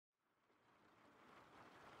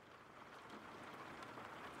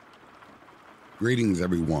Greetings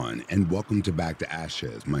everyone, and welcome to Back to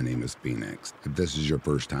Ashes. My name is Phoenix. If this is your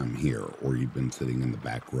first time here, or you've been sitting in the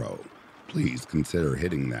back row, please consider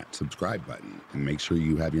hitting that subscribe button and make sure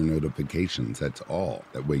you have your notifications set to all.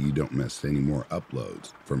 That way you don't miss any more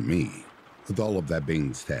uploads from me. With all of that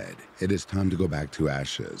being said, it is time to go back to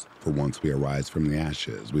ashes. For once we arise from the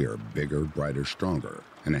ashes, we are a bigger, brighter, stronger,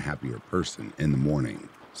 and a happier person in the morning.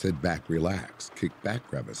 Sit back, relax, kick back,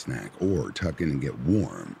 grab a snack, or tuck in and get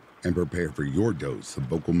warm, and prepare for your dose of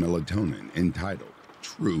vocal melatonin entitled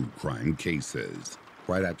True Crime Cases.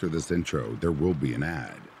 Right after this intro, there will be an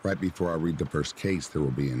ad. Right before I read the first case, there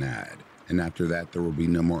will be an ad. And after that, there will be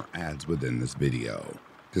no more ads within this video.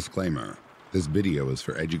 Disclaimer: this video is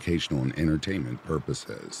for educational and entertainment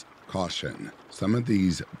purposes. Caution: some of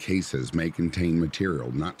these cases may contain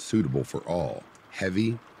material not suitable for all.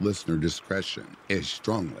 Heavy listener discretion is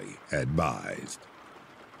strongly advised.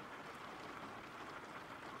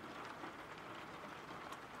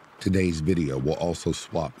 Today's video will also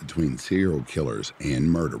swap between serial killers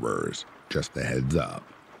and murderers. Just a heads up.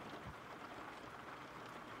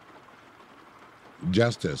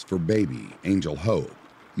 Justice for baby Angel Hope,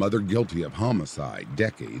 mother guilty of homicide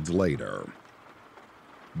decades later.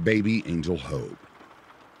 Baby Angel Hope.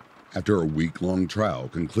 After a week-long trial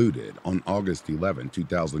concluded on August 11,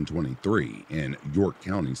 2023 in York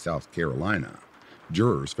County, South Carolina,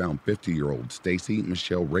 jurors found 50-year-old Stacy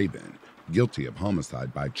Michelle Rabin guilty of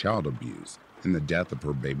homicide by child abuse in the death of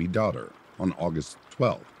her baby daughter on August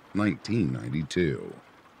 12, 1992.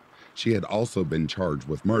 She had also been charged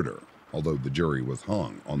with murder, although the jury was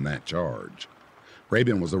hung on that charge.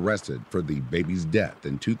 Rabin was arrested for the baby's death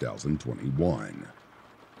in 2021.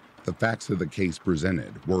 The facts of the case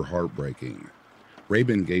presented were heartbreaking.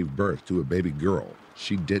 Rabin gave birth to a baby girl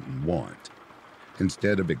she didn't want.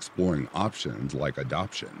 Instead of exploring options like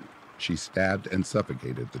adoption, she stabbed and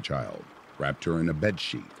suffocated the child, wrapped her in a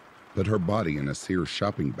bedsheet, put her body in a Sears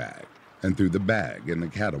shopping bag, and threw the bag in the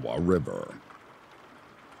Catawba River.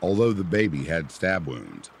 Although the baby had stab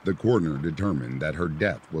wounds, the coroner determined that her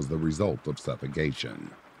death was the result of suffocation.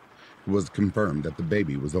 It was confirmed that the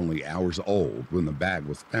baby was only hours old when the bag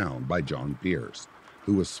was found by John Pierce,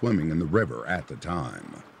 who was swimming in the river at the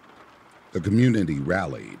time. The community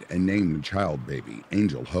rallied and named the child baby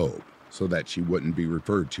Angel Hope so that she wouldn't be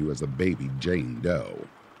referred to as a baby Jane Doe.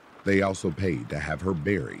 They also paid to have her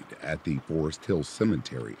buried at the Forest Hill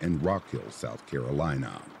Cemetery in Rock Hill, South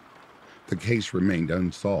Carolina. The case remained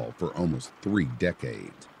unsolved for almost 3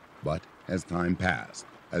 decades, but as time passed,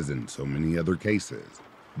 as in so many other cases,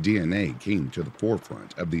 DNA came to the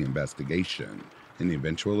forefront of the investigation and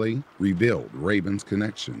eventually revealed Rabin's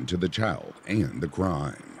connection to the child and the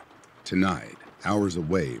crime. Tonight, hours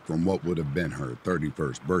away from what would have been her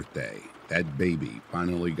 31st birthday, that baby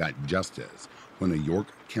finally got justice when a York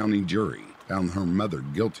County jury found her mother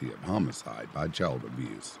guilty of homicide by child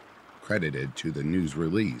abuse, credited to the news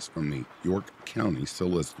release from the York County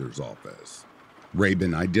Solicitor's Office.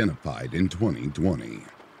 Rabin identified in 2020.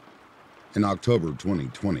 In October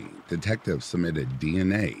 2020, detectives submitted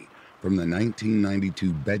DNA from the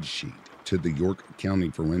 1992 bedsheet to the York County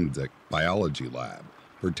Forensic Biology Lab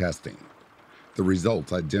for testing. The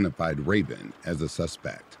results identified Rabin as a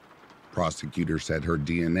suspect. Prosecutors said her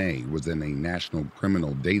DNA was in a national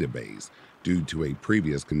criminal database due to a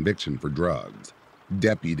previous conviction for drugs.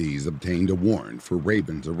 Deputies obtained a warrant for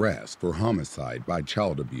Rabin's arrest for homicide by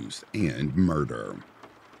child abuse and murder.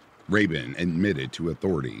 Rabin admitted to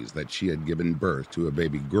authorities that she had given birth to a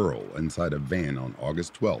baby girl inside a van on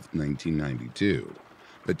August 12, 1992,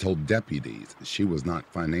 but told deputies she was not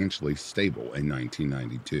financially stable in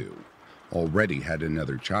 1992, already had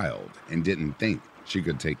another child, and didn't think she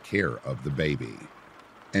could take care of the baby.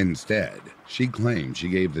 Instead, she claimed she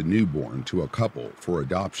gave the newborn to a couple for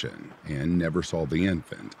adoption and never saw the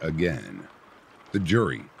infant again. The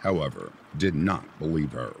jury, however, did not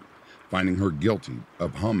believe her, finding her guilty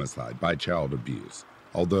of homicide by child abuse,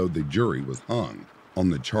 although the jury was hung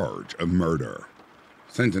on the charge of murder.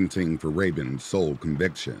 Sentencing for Rabin's sole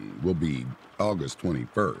conviction will be August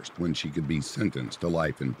 21st, when she could be sentenced to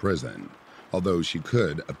life in prison. Although she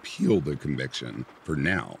could appeal the conviction, for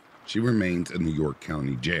now, she remains in the York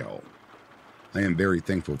County Jail. I am very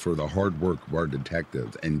thankful for the hard work of our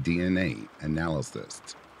detectives and DNA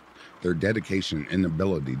analysts. Their dedication and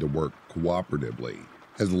ability to work cooperatively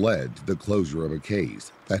has led to the closure of a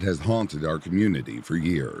case that has haunted our community for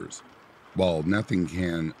years. While nothing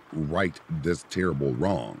can right this terrible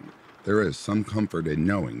wrong, there is some comfort in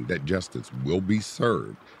knowing that justice will be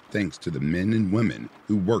served thanks to the men and women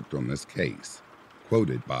who worked on this case.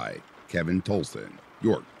 Quoted by Kevin Tolson,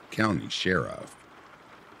 York County Sheriff.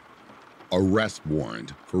 Arrest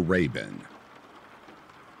warrant for Rabin.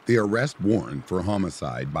 The arrest warrant for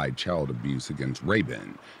homicide by child abuse against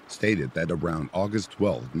Rabin stated that around August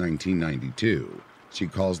 12, 1992, she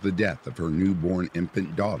caused the death of her newborn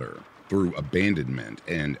infant daughter through abandonment,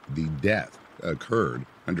 and the death occurred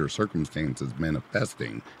under circumstances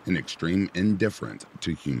manifesting an extreme indifference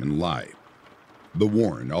to human life. The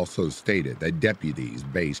warrant also stated that deputies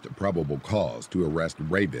based probable cause to arrest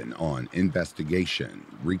Rabin on investigation,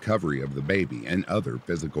 recovery of the baby, and other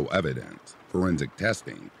physical evidence, forensic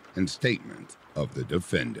testing, and statements of the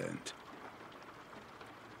defendant.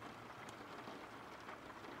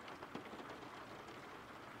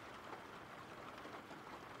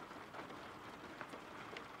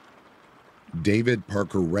 David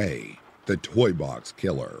Parker Ray, the Toy Box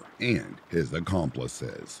Killer, and his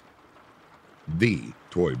accomplices. The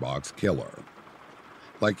Toy Box Killer.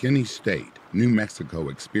 Like any state, New Mexico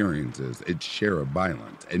experiences its share of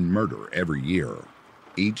violence and murder every year,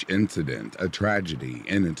 each incident a tragedy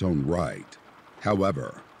in its own right.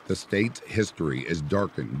 However, the state's history is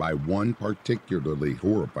darkened by one particularly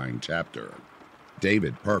horrifying chapter.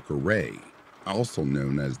 David Parker Ray, also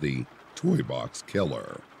known as the Toy Box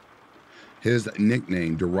Killer. His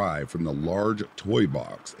nickname derived from the large toy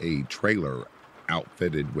box, a trailer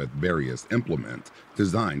outfitted with various implements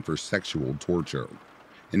designed for sexual torture,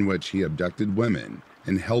 in which he abducted women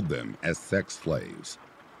and held them as sex slaves.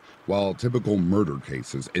 While typical murder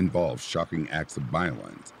cases involve shocking acts of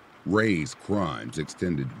violence, Ray's crimes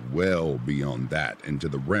extended well beyond that into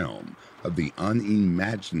the realm of the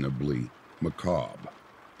unimaginably macabre.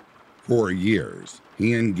 For years,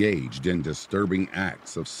 he engaged in disturbing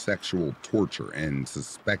acts of sexual torture and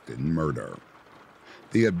suspected murder.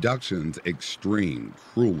 The abductions, extreme,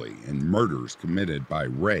 cruelty, and murders committed by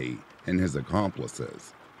Ray and his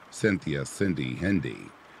accomplices, Cynthia Cindy Hendy,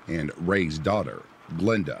 and Ray's daughter,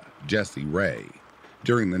 Glenda Jessie Ray,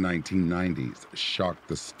 during the 1990s shocked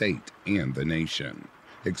the state and the nation,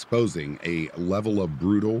 exposing a level of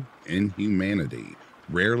brutal inhumanity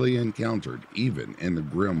rarely encountered even in the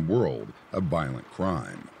grim world of violent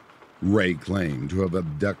crime. Ray claimed to have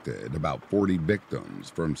abducted about 40 victims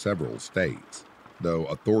from several states, though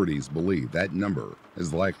authorities believe that number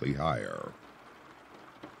is likely higher.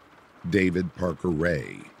 David Parker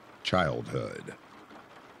Ray, childhood.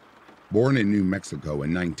 Born in New Mexico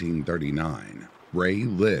in 1939, Ray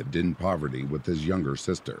lived in poverty with his younger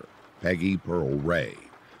sister, Peggy Pearl Ray,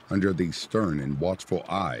 under the stern and watchful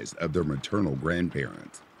eyes of their maternal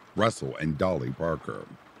grandparents, Russell and Dolly Parker.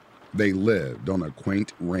 They lived on a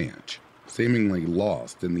quaint ranch, seemingly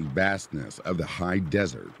lost in the vastness of the high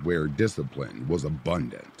desert where discipline was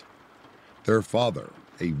abundant. Their father,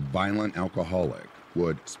 a violent alcoholic,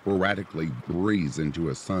 would sporadically breeze into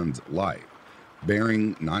his son's life,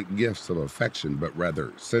 bearing not gifts of affection but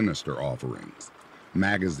rather sinister offerings,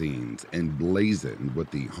 magazines emblazoned with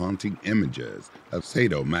the haunting images of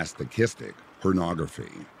sadomasochistic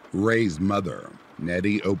pornography. Ray's mother,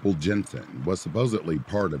 Nettie Opal Jensen, was supposedly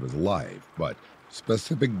part of his life, but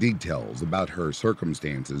specific details about her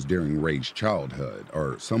circumstances during Ray's childhood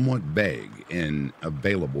are somewhat vague in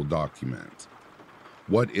available documents.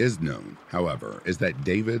 What is known, however, is that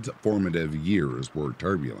David's formative years were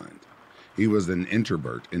turbulent. He was an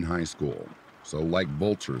introvert in high school, so like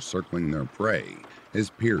vultures circling their prey, his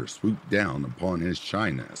peers swooped down upon his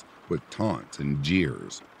shyness with taunts and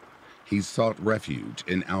jeers. He sought refuge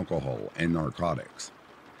in alcohol and narcotics.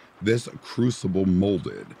 This crucible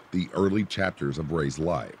molded the early chapters of Ray's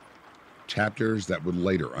life, chapters that would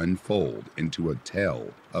later unfold into a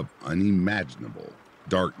tale of unimaginable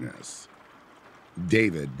darkness.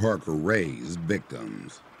 David Parker Ray's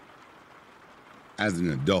victims. As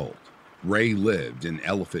an adult, Ray lived in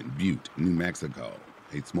Elephant Butte, New Mexico,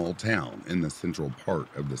 a small town in the central part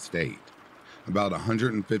of the state, about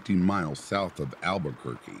 150 miles south of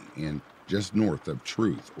Albuquerque and just north of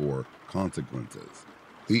Truth or Consequences.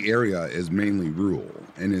 The area is mainly rural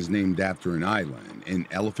and is named after an island in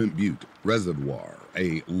Elephant Butte Reservoir,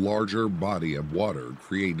 a larger body of water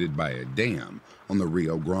created by a dam on the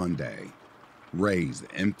Rio Grande. Ray's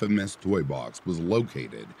infamous toy box was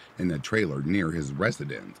located in a trailer near his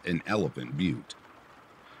residence in Elephant Butte.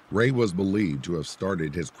 Ray was believed to have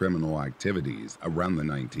started his criminal activities around the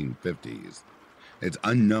 1950s. It's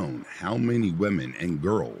unknown how many women and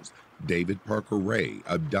girls David Parker Ray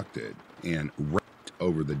abducted and raped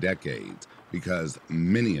over the decades because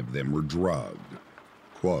many of them were drugged.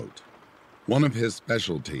 Quote, "One of his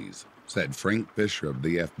specialties," said Frank Fisher of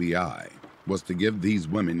the FBI, "was to give these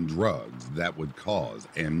women drugs that would cause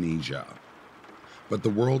amnesia." But the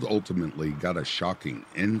world ultimately got a shocking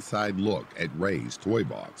inside look at Ray's toy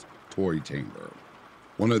box, toy chamber.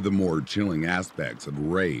 One of the more chilling aspects of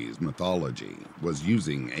Ray's mythology was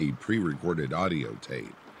using a pre-recorded audio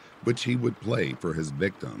tape, which he would play for his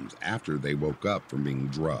victims after they woke up from being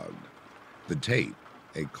drugged. The tape,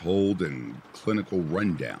 a cold and clinical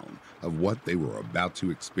rundown of what they were about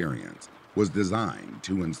to experience, was designed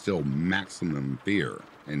to instill maximum fear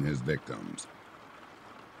in his victims.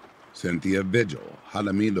 Cynthia Vigil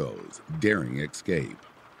Jaramillo's daring escape.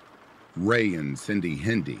 Ray and Cindy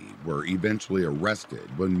Hindi were eventually arrested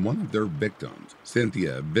when one of their victims,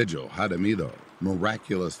 Cynthia Vigil Jaramillo,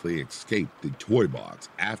 miraculously escaped the toy box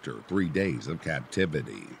after 3 days of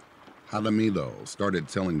captivity. Jaramillo started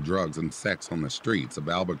selling drugs and sex on the streets of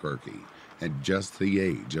Albuquerque at just the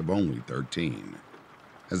age of only 13.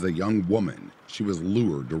 As a young woman, she was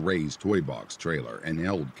lured to Ray's toy box trailer and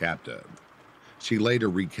held captive. She later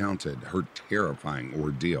recounted her terrifying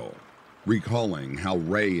ordeal, recalling how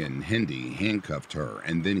Ray and Hindi handcuffed her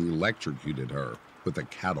and then electrocuted her with a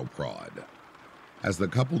cattle prod. As the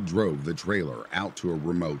couple drove the trailer out to a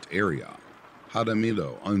remote area,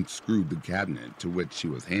 Jaramillo unscrewed the cabinet to which she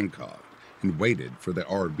was handcuffed and waited for the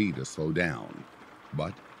RV to slow down.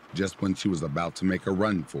 But just when she was about to make a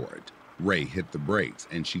run for it, Ray hit the brakes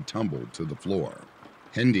and she tumbled to the floor.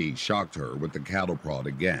 Hindi shocked her with the cattle prod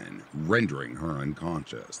again, rendering her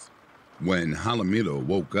unconscious. When Jaramillo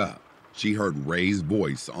woke up, she heard Ray's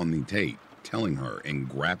voice on the tape telling her in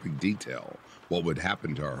graphic detail what would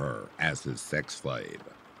happen to her as his sex slave.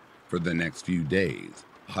 For the next few days,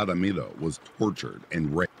 Jaramillo was tortured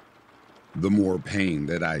and raped. The more pain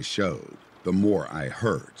that I showed, the more I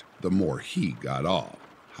hurt, the more he got off,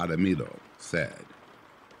 Jaramillo said.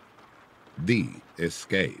 The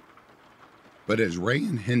escape. But as Ray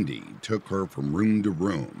and Hindi took her from room to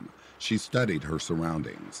room, she studied her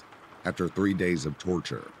surroundings. After 3 days of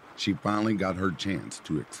torture, she finally got her chance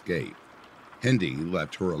to escape. Hindi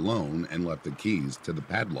left her alone and left the keys to the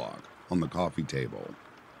padlock on the coffee table.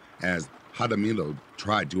 As Jaramillo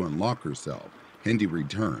tried to unlock herself, Hindi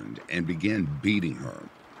returned and began beating her.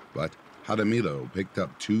 But Jaramillo picked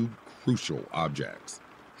up 2 crucial objects,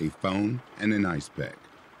 a phone and an ice pick.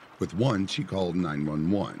 With one, she called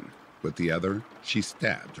 911. With the other, she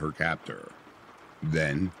stabbed her captor.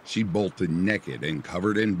 Then, she bolted naked and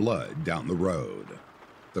covered in blood down the road.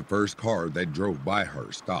 The first car that drove by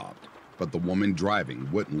her stopped, but the woman driving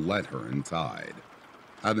wouldn't let her inside.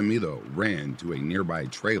 Jaramillo ran to a nearby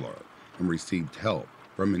trailer and received help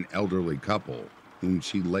from an elderly couple whom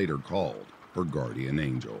she later called her guardian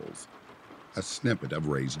angels. A snippet of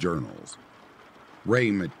Ray's journals. Ray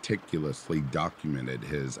meticulously documented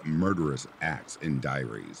his murderous acts in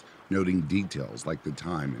diaries, noting details like the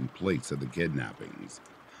time and place of the kidnappings.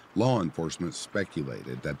 Law enforcement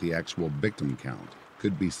speculated that the actual victim count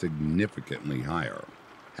could be significantly higher.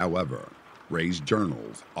 However, Ray's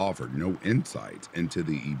journals offered no insights into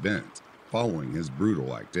the events following his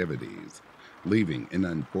brutal activities, leaving an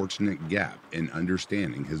unfortunate gap in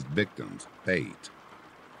understanding his victim's fate.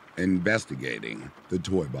 Investigating the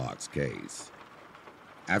toy box case.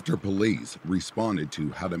 After police responded to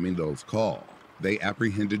Jaramillo's call, they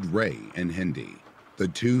apprehended Ray and Hindi. The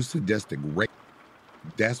 2 sadistic rapists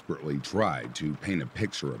desperately tried to paint a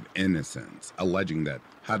picture of innocence, alleging that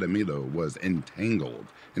Jaramillo was entangled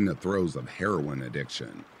in the throes of heroin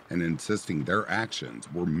addiction and insisting their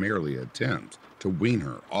actions were merely attempts to wean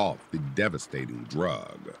her off the devastating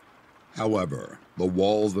drug. However, the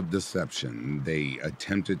walls of deception they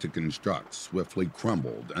attempted to construct swiftly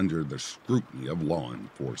crumbled under the scrutiny of law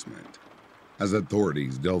enforcement. As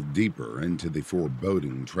authorities delved deeper into the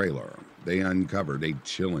foreboding trailer, they uncovered a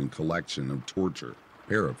chilling collection of torture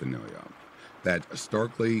paraphernalia that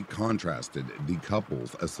starkly contrasted the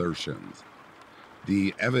couple's assertions.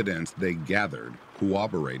 The evidence they gathered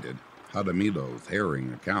corroborated Jaramillo's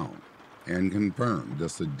harrowing account and confirmed the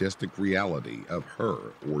sadistic reality of her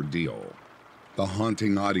ordeal. The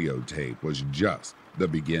haunting audio tape was just the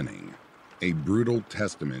beginning, a brutal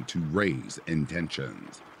testament to Ray's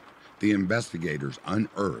intentions. The investigators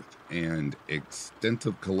unearthed an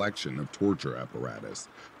extensive collection of torture apparatus,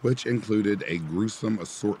 which included a gruesome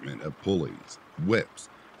assortment of pulleys, whips,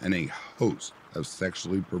 and a host of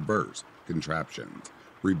sexually perverse contraptions,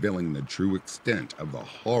 revealing the true extent of the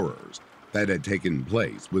horrors that had taken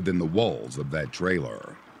place within the walls of that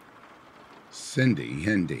trailer. Cindy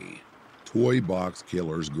Hindi, toy box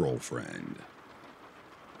killer's girlfriend.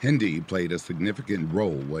 Hindi played a significant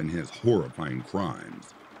role in his horrifying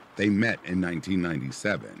crimes. They met in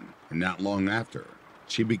 1997, and not long after,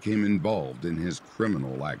 she became involved in his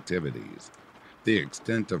criminal activities. The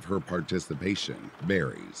extent of her participation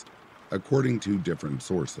varies, according to different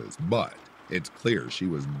sources, but it's clear she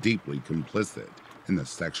was deeply complicit in the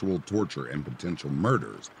sexual torture and potential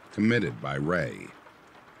murders committed by Ray.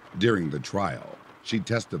 During the trial, she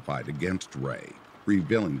testified against Ray,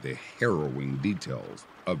 revealing the harrowing details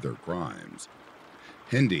of their crimes.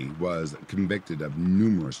 Hindi was convicted of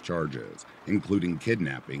numerous charges, including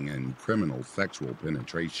kidnapping and criminal sexual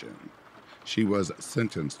penetration. She was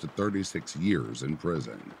sentenced to 36 years in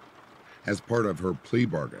prison. As part of her plea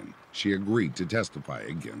bargain, she agreed to testify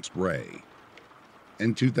against Ray.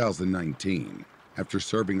 In 2019, after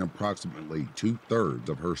serving approximately 2/3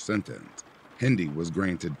 of her sentence, Hindi was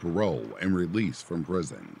granted parole and release from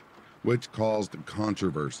prison, which caused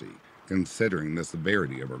controversy considering the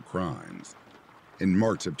severity of her crimes. In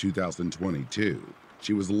March of 2022,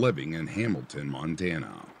 she was living in Hamilton,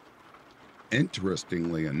 Montana.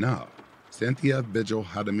 Interestingly enough, Cynthia Vigil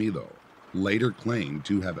Hadamido later claimed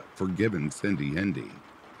to have forgiven Cindy Hindi.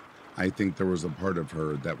 I think there was a part of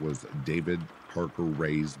her that was David Parker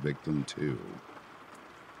Ray's victim too.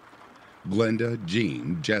 Glenda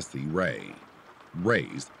Jean Jessie Ray,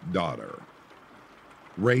 Ray's daughter.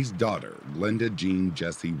 Ray's daughter, Glenda Jean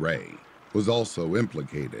Jessie Ray, was also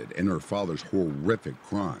implicated in her father's horrific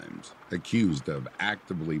crimes, accused of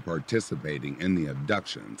actively participating in the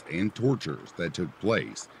abductions and tortures that took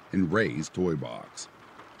place in Ray's toy box.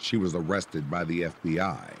 She was arrested by the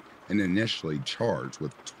FBI and initially charged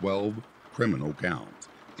with 12 criminal counts,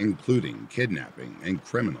 including kidnapping and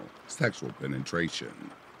criminal sexual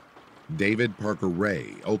penetration. David Parker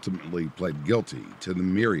Ray ultimately pled guilty to the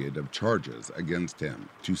myriad of charges against him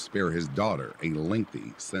to spare his daughter a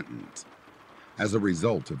lengthy sentence. As a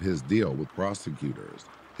result of his deal with prosecutors,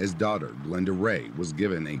 his daughter, Glenda Ray, was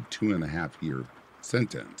given a 2.5-year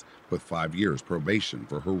sentence with 5 years probation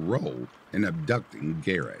for her role in abducting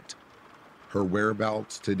Garrett. Her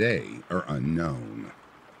whereabouts today are unknown.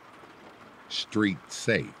 Street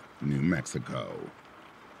Safe, New Mexico.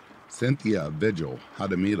 Cynthia Vigil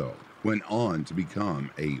Hadamido went on to become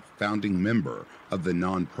a founding member of the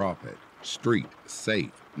nonprofit Street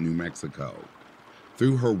Safe, New Mexico.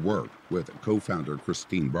 Through her work with co-founder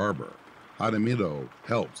Christine Barber, Hadamido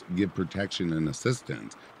helps give protection and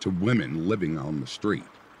assistance to women living on the street,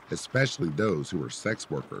 especially those who are sex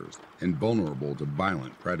workers and vulnerable to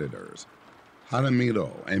violent predators.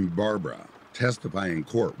 Hadamido and Barbara testify in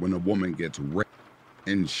court when a woman gets raped,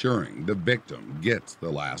 ensuring the victim gets the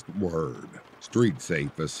last word. Street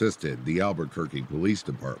Safe assisted the Albuquerque Police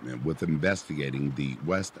Department with investigating the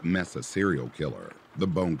West Mesa serial killer, the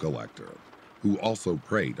Bone Collector, who also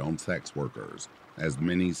preyed on sex workers, as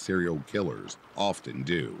many serial killers often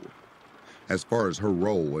do. As far as her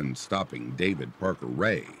role in stopping David Parker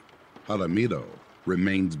Ray, Hadamido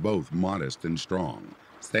remains both modest and strong,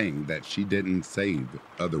 saying that she didn't save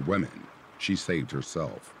other women, she saved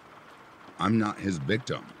herself. "I'm not his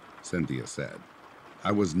victim," Cynthia said.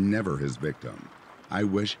 "I was never his victim. I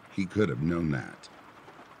wish he could have known that."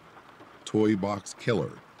 Toy Box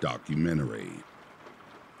Killer documentary.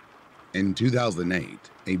 In 2008,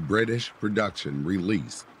 a British production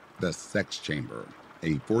released The Sex Chamber,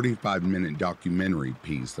 a 45-minute documentary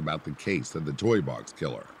piece about the case of the Toy Box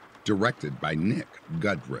Killer, directed by Nick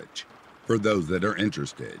Goodrich. For those that are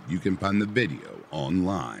interested, you can find the video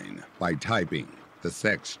online by typing The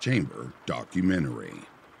Sex Chamber documentary.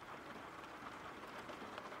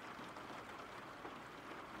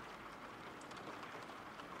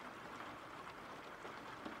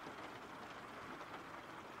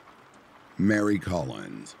 Mary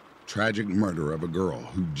Collins, tragic murder of a girl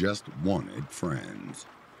who just wanted friends.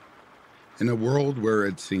 In a world where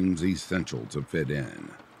it seems essential to fit in,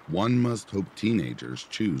 one must hope teenagers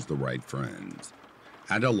choose the right friends.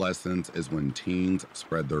 Adolescence is when teens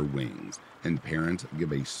spread their wings and parents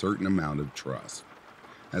give a certain amount of trust.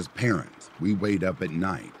 As parents, we wait up at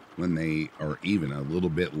night when they are even a little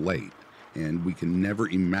bit late, and we can never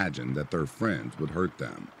imagine that their friends would hurt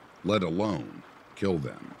them, let alone kill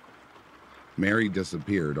them. Mary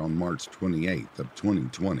disappeared on March 28th of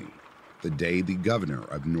 2020, the day the governor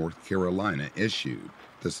of North Carolina issued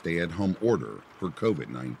the stay-at-home order for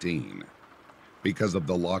COVID-19. Because of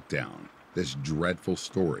the lockdown, this dreadful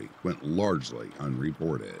story went largely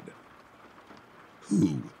unreported.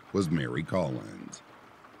 Who was Mary Collins?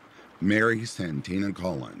 Mary Santina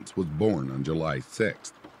Collins was born on July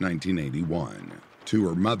 6, 1981, to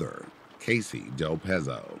her mother, Casey Del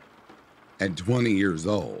Pezzo. At 20 years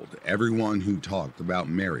old, everyone who talked about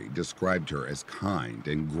Mary described her as kind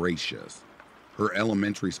and gracious. Her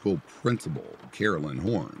elementary school principal, Carolyn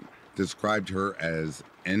Horn, described her as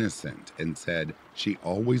innocent and said she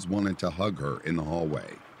always wanted to hug her in the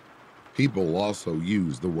hallway. People also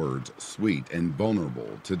used the words sweet and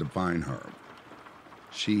vulnerable to define her.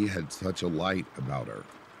 She had such a light about her.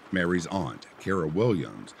 Mary's aunt, Kara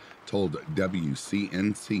Williams, told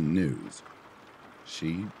WCNC News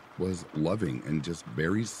she was loving and just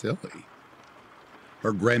very silly.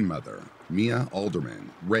 Her grandmother, Mia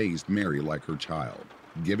Alderman, raised Mary like her child,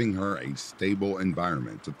 giving her a stable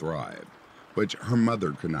environment to thrive, which her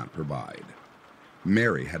mother could not provide.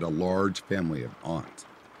 Mary had a large family of aunts,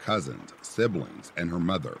 cousins, siblings, and her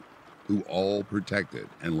mother, who all protected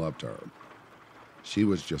and loved her. She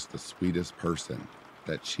was just the sweetest person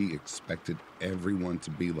that she expected everyone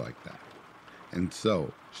to be like that. And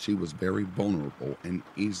so she was very vulnerable and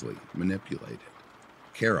easily manipulated.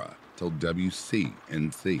 Kara told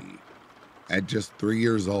WCNC. At just 3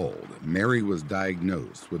 years old, Mary was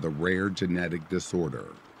diagnosed with a rare genetic disorder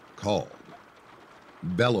called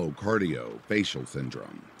velocardiofacial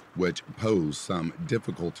syndrome, which posed some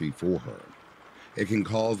difficulty for her. It can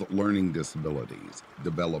cause learning disabilities,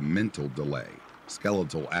 developmental delay,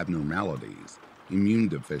 skeletal abnormalities, immune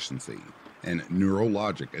deficiency, and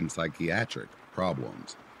neurologic and psychiatric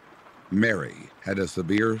problems. Mary had a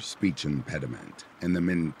severe speech impediment and the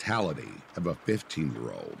mentality of a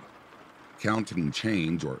 15-year-old. Counting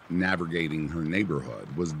change or navigating her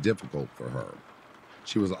neighborhood was difficult for her.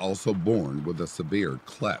 She was also born with a severe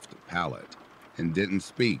cleft palate and didn't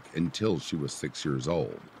speak until she was 6 years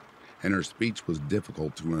old, and her speech was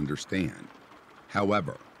difficult to understand.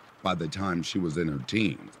 However, by the time she was in her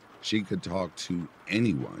teens, she could talk to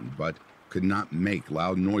anyone but could not make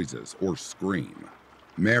loud noises or scream.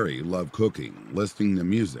 Mary loved cooking, listening to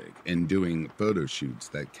music, and doing photo shoots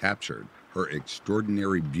that captured her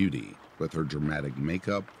extraordinary beauty with her dramatic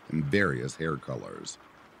makeup and various hair colors.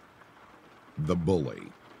 The bully.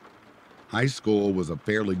 High school was a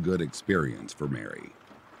fairly good experience for Mary.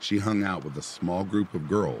 She hung out with a small group of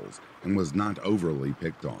girls and was not overly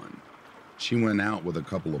picked on. She went out with a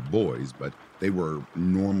couple of boys, but they were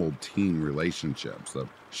normal teen relationships of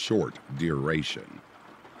short duration.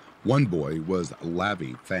 One boy was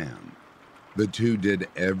Lavi Pham. The two did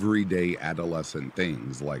everyday adolescent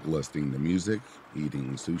things like listening to music,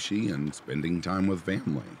 eating sushi, and spending time with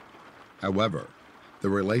family. However, the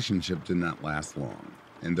relationship did not last long,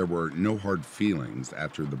 and there were no hard feelings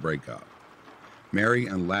after the breakup. Mary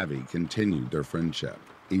and Lavi continued their friendship,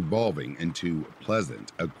 evolving into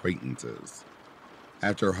pleasant acquaintances.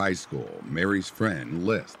 After high school, Mary's friend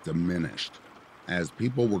list diminished. As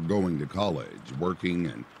people were going to college, working,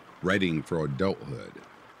 and readying for adulthood,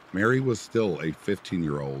 Mary was still a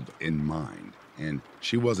 15-year-old in mind, and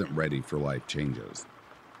she wasn't ready for life changes.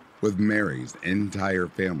 With Mary's entire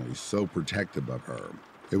family so protective of her,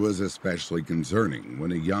 it was especially concerning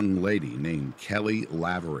when a young lady named Kelly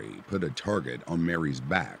Lavery put a target on Mary's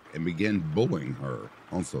back and began bullying her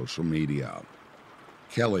on social media.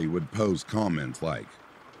 Kelly would post comments like,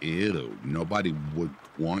 "Ew, nobody would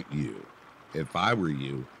want you. If I were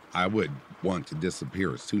you, I would want to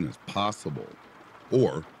disappear as soon as possible."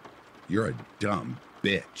 Or, "You're a dumb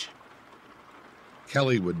bitch."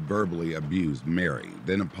 Kelly would verbally abuse Mary,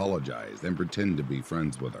 then apologize and pretend to be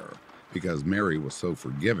friends with her. Because Mary was so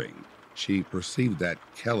forgiving, she perceived that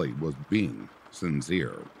Kelly was being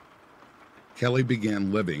sincere. Kelly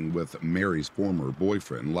began living with Mary's former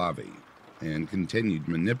boyfriend, Lavi, and continued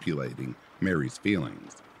manipulating Mary's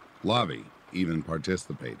feelings. Lavi even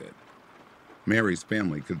participated. Mary's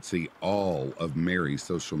family could see all of Mary's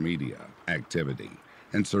social media activity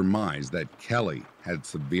and surmised that Kelly had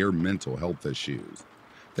severe mental health issues.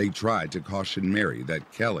 They tried to caution Mary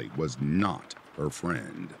that Kelly was not her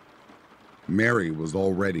friend. Mary was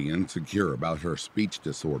already insecure about her speech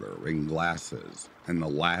disorder and glasses, and the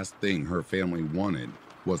last thing her family wanted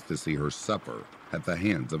was to see her suffer at the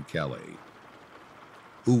hands of Kelly.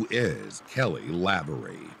 Who is Kelly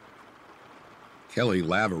Lavery? Kelly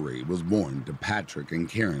Lavery was born to Patrick and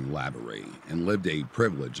Karen Lavery and lived a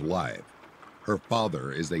privileged life. Her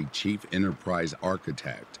father is a chief enterprise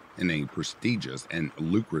architect in a prestigious and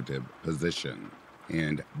lucrative position,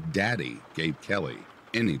 and Daddy gave Kelly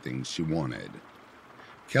anything she wanted.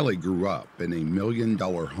 Kelly grew up in a $1 million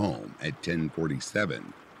home at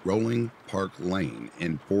 1047 Rolling Park Lane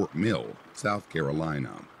in Fort Mill, South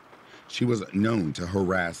Carolina. She was known to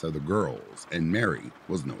harass other girls, and Mary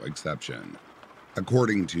was no exception.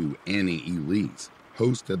 According to Annie Elise,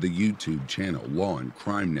 host of the YouTube channel Law and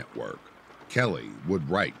Crime Network, Kelly would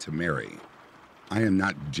write to Mary, "I am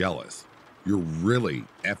not jealous. You're really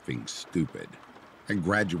effing stupid. I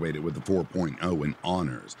graduated with a 4.0 in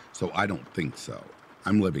honors, so I don't think so.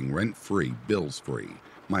 I'm living rent-free, bills-free.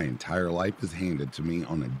 My entire life is handed to me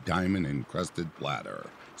on a diamond-encrusted platter,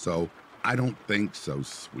 so I don't think so,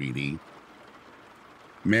 sweetie."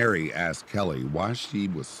 Mary asked Kelly why she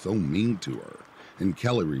was so mean to her, and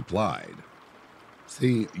Kelly replied,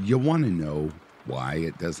 See, you want to know why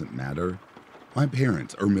it doesn't matter? My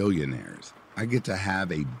parents are millionaires. I get to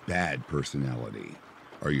have a bad personality.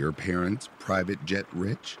 Are your parents private jet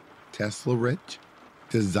rich? Tesla rich?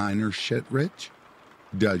 Designer shit rich?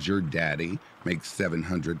 Does your daddy make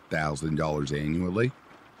 $700,000 annually?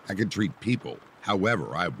 I could treat people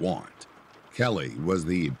however I want. Kelly was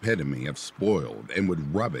the epitome of spoiled and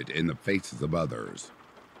would rub it in the faces of others.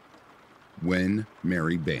 When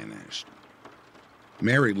Mary vanished.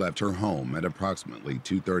 Mary left her home at approximately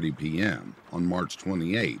 2:30 p.m. on March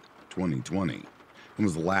 28, 2020, and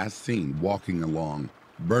was last seen walking along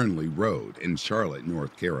Burnley Road in Charlotte,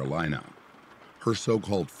 North Carolina. Her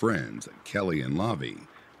so-called friends, Kelly and Lavi,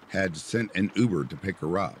 had sent an Uber to pick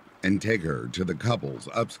her up and take her to the couple's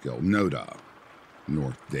upscale NODA,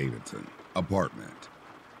 North Davidson, apartment.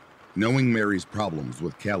 Knowing Mary's problems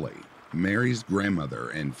with Kelly, Mary's grandmother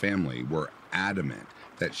and family were adamant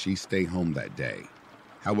that she stay home that day.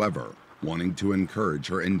 However, wanting to encourage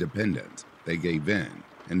her independence, they gave in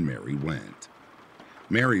and Mary went.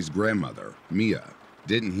 Mary's grandmother, Mia,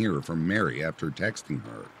 didn't hear from Mary after texting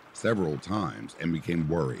her several times and became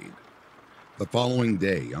worried. The following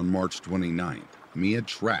day, on March 29th, Mia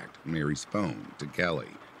tracked Mary's phone to Kelly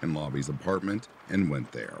and Lavi's apartment and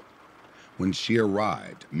went there. When she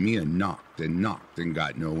arrived, Mia knocked and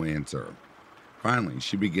got no answer. Finally,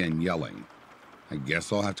 she began yelling, "I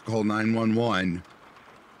guess I'll have to call 911.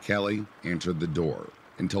 Kelly answered the door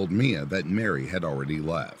and told Mia that Mary had already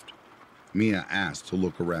left. Mia asked to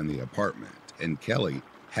look around the apartment, and Kelly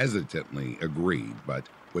hesitantly agreed but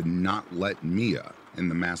would not let Mia in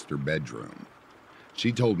the master bedroom.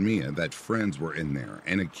 She told Mia that friends were in there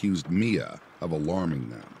and accused Mia of alarming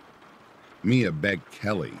them. Mia begged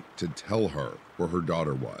Kelly to tell her where her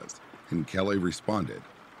daughter was, and Kelly responded,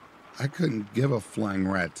 "I couldn't give a flying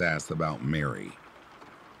rat's ass about Mary."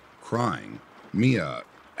 Crying, Mia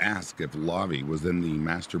asked if Lavi was in the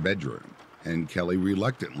master bedroom, and Kelly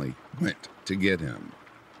reluctantly went to get him.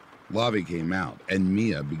 Lavi came out, and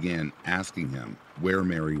Mia began asking him where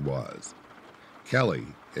Mary was. Kelly,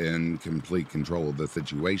 in complete control of the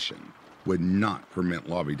situation, would not permit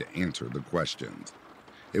Lavi to answer the questions.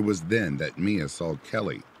 It was then that Mia saw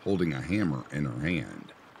Kelly holding a hammer in her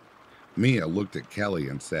hand. Mia looked at Kelly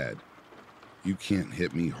and said, "You can't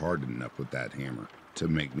hit me hard enough with that hammer to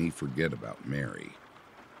make me forget about Mary."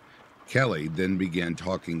 Kelly then began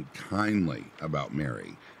talking kindly about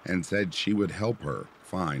Mary and said she would help her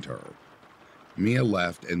find her. Mia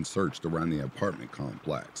left and searched around the apartment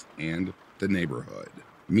complex and the neighborhood.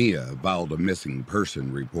 Mia filed a missing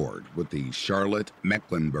person report with the Charlotte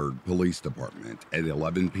Mecklenburg Police Department at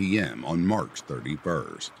 11 p.m. on March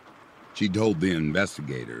 31st. She told the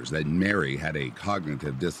investigators that Mary had a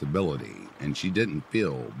cognitive disability and she didn't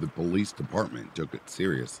feel the police department took it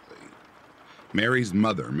seriously. Mary's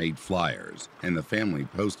mother made flyers and the family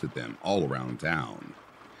posted them all around town.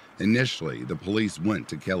 Initially, the police went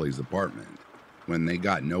to Kelly's apartment. When they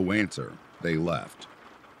got no answer, they left.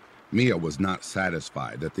 Mia was not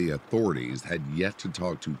satisfied that the authorities had yet to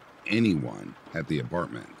talk to anyone at the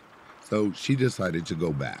apartment, so she decided to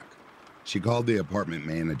go back. She called the apartment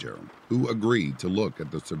manager, who agreed to look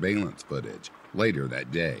at the surveillance footage later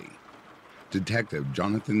that day. Detective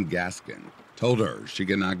Jonathan Gaskin told her she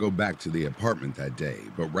could not go back to the apartment that day,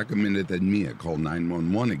 but recommended that Mia call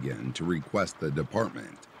 911 again to request the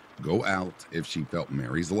department go out if she felt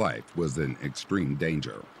Mary's life was in extreme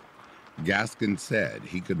danger. Gaskin said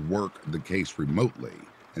he could work the case remotely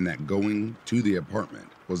and that going to the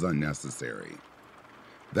apartment was unnecessary.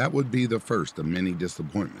 That would be the first of many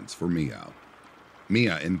disappointments for Mia.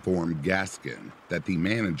 Mia informed Gaskin that the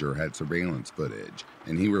manager had surveillance footage,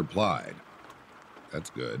 and he replied,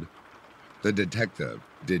 "That's good." The detective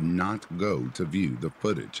did not go to view the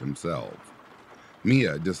footage himself.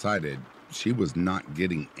 Mia decided she was not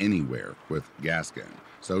getting anywhere with Gaskin,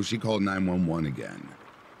 so she called 911 again.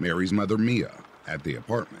 Mary's mother, Mia, at the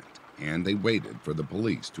apartment, and they waited for the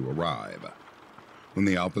police to arrive. When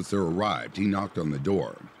the officer arrived, he knocked on the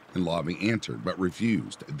door, and Lavi answered but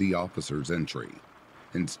refused the officer's entry.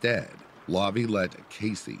 Instead, Lavi let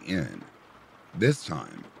Casey in. This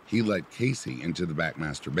time, he let Casey into the back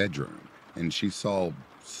master bedroom, and she saw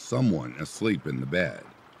someone asleep in the bed.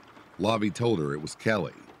 Lavi told her it was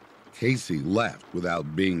Kelly. Casey left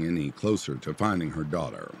without being any closer to finding her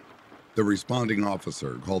daughter. The responding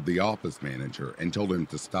officer called the office manager and told him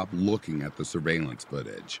to stop looking at the surveillance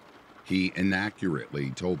footage. He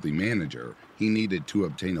inaccurately told the manager he needed to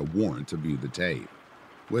obtain a warrant to view the tape,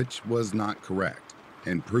 which was not correct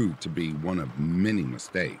and proved to be one of many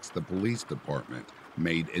mistakes the police department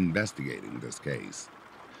made investigating this case.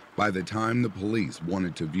 By the time the police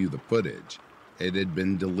wanted to view the footage, it had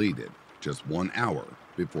been deleted just 1 hour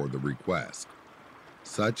before the request.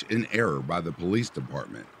 Such an error by the police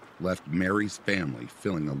department left Mary's family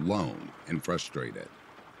feeling alone and frustrated.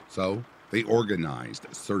 So they organized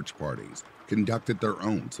search parties, conducted their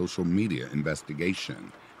own social media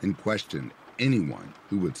investigation, and questioned anyone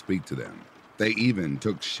who would speak to them. They even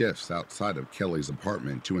took shifts outside of Kelly's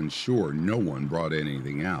apartment to ensure no one brought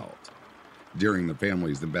anything out. During the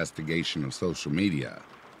family's investigation of social media,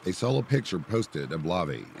 they saw a picture posted of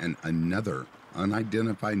Lavi and another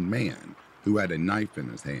unidentified man who had a knife in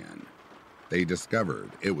his hand. They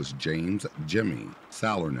discovered it was James Jimmy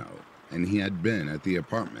Salerno, and he had been at the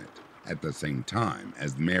apartment at the same time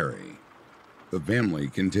as Mary. The family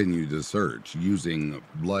continued to search using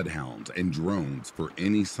bloodhounds and drones for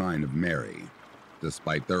any sign of Mary.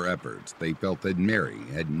 Despite their efforts, they felt that Mary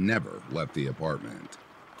had never left the apartment.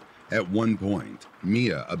 At one point,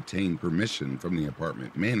 Mia obtained permission from the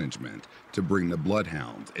apartment management to bring the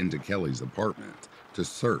bloodhounds into Kelly's apartment to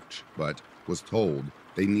search, but was told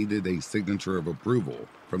they needed a signature of approval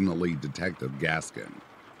from the lead detective Gaskin,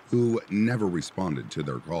 who never responded to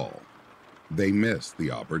their call. They missed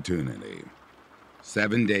the opportunity.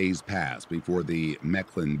 7 days passed before the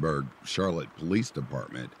Mecklenburg Charlotte Police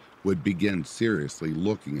Department would begin seriously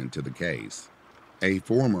looking into the case. A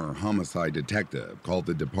former homicide detective called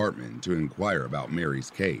the department to inquire about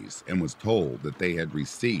Mary's case and was told that they had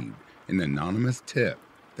received an anonymous tip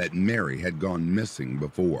that Mary had gone missing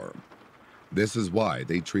before. This is why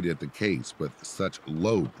they treated the case with such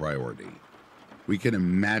low priority. We can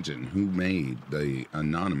imagine who made the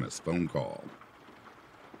anonymous phone call.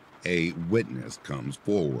 A witness comes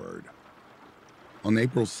forward. On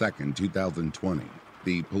April 2, 2020,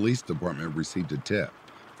 the police department received a tip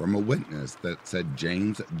from a witness that said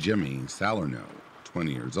James Jimmy Salerno,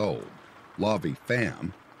 20 years old, Lavi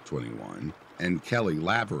Pham, 21, and Kelly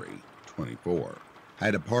Lavery, 24,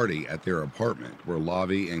 had a party at their apartment where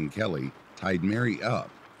Lavi and Kelly tied Mary up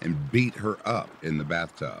and beat her up in the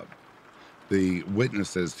bathtub. The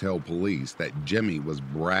witnesses tell police that Jimmy was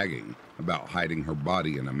bragging about hiding her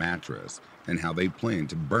body in a mattress and how they planned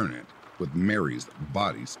to burn it with Mary's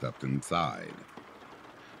body stuffed inside.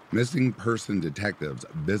 Missing person detectives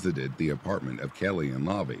visited the apartment of Kelly and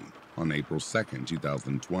Lavi on April 2,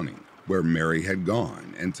 2020, where Mary had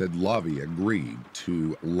gone, and said Lavi agreed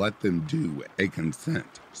to let them do a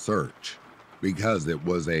consent search. Because it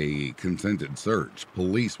was a consented search,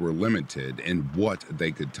 police were limited in what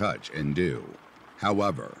they could touch and do.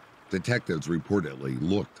 However, detectives reportedly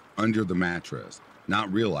looked under the mattress,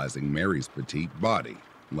 not realizing Mary's petite body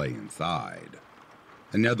lay inside.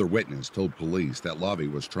 Another witness told police that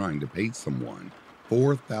Lavi was trying to pay someone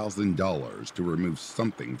 $4,000 to remove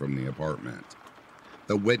something from the apartment.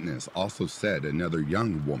 The witness also said another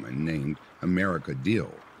young woman named America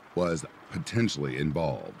Deal was potentially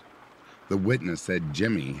involved. The witness said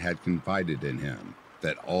Jimmy had confided in him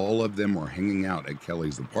that all of them were hanging out at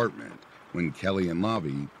Kelly's apartment when Kelly and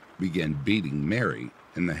Lavi began beating Mary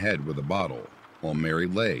in the head with a bottle while Mary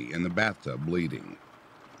lay in the bathtub bleeding.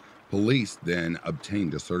 Police then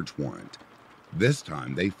obtained a search warrant. This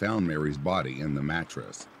time they found Mary's body in the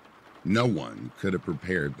mattress. No one could have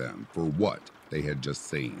prepared them for what they had just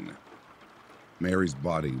seen. Mary's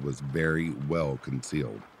body was very well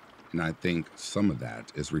concealed, and I think some of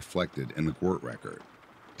that is reflected in the court record.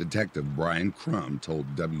 Detective Brian Crum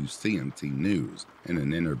told WCNC News in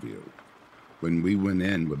an interview, "When we went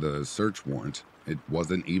in with a search warrant, it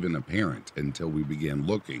wasn't even apparent until we began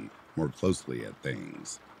looking more closely at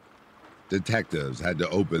things." Detectives had to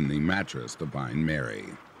open the mattress to find Mary.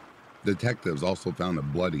 Detectives also found a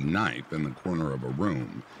bloody knife in the corner of a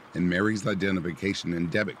room and Mary's identification and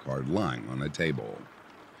debit card lying on a table.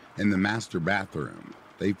 In the master bathroom,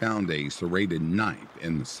 they found a serrated knife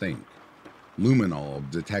in the sink. Luminol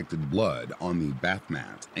detected blood on the bath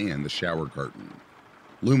mat and the shower curtain.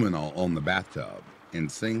 Luminol on the bathtub and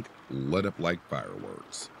sink lit up like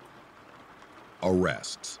fireworks.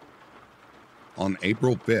 Arrests. On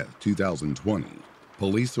April 5, 2020,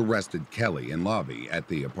 police arrested Kelly and Lavi at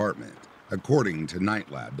the apartment, according to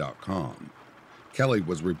nightlab.com. Kelly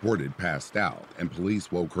was reported passed out, and police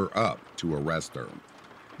woke her up to arrest her.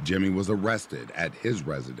 Jimmy was arrested at his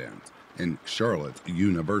residence in Charlotte's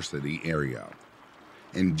University area.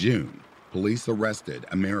 In June, police arrested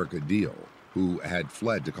America Deal, who had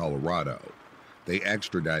fled to Colorado. They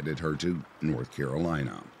extradited her to North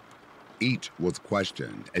Carolina. Each was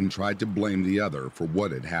questioned and tried to blame the other for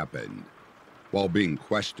what had happened. While being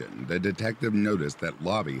questioned, the detective noticed that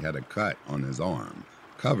Lavi had a cut on his arm,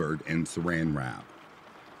 covered in saran wrap.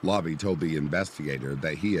 Lavi told the investigator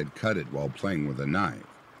that he had cut it while playing with a knife.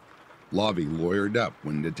 Lavi lawyered up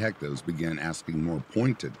when detectives began asking more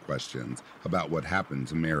pointed questions about what happened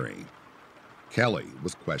to Mary. Kelly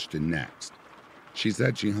was questioned next. She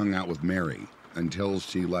said she hung out with Mary until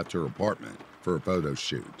she left her apartment for a photo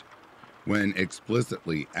shoot. When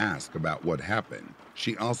explicitly asked about what happened,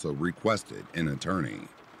 she also requested an attorney.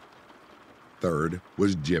 Third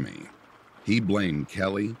was Jimmy. He blamed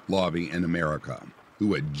Kelly, Lavi, and America,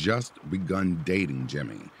 who had just begun dating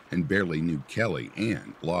Jimmy and barely knew Kelly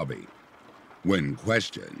and Lavi. When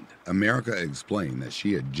questioned, America explained that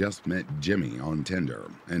she had just met Jimmy on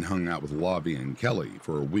Tinder and hung out with Lavi and Kelly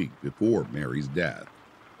for a week before Mary's death.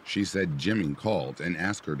 She said Jimmy called and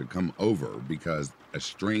asked her to come over because a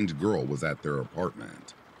strange girl was at their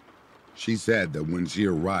apartment. She said that when she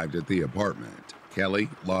arrived at the apartment, Kelly,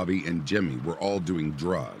 Lavi, and Jimmy were all doing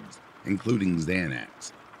drugs, including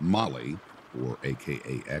Xanax, Molly, or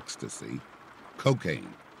aka ecstasy,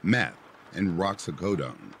 cocaine, meth, and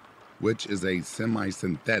roxicodone, which is a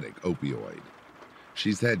semi-synthetic opioid.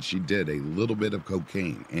 She said she did a little bit of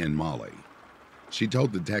cocaine and Molly. She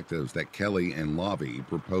told detectives that Kelly and Lavi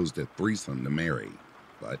proposed a threesome to Mary,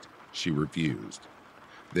 but she refused.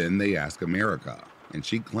 Then they asked America, and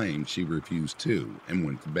she claimed she refused too and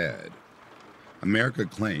went to bed. America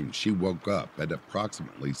claimed she woke up at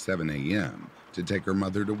approximately 7 a.m. to take her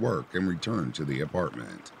mother to work and return to the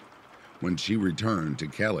apartment. When she returned to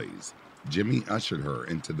Kelly's, Jimmy ushered her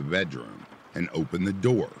into the bedroom and opened the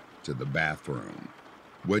door to the bathroom,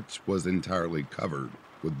 which was entirely covered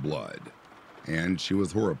with blood, and she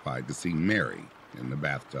was horrified to see Mary in the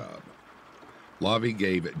bathtub. Lavi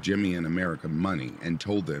gave Jimmy and America money and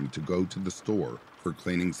told them to go to the store for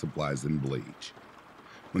cleaning supplies and bleach.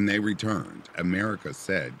 When they returned, America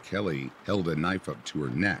said Kelly held a knife up to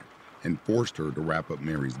her neck and forced her to wrap up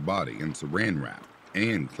Mary's body in saran wrap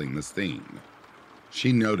and clean the stain.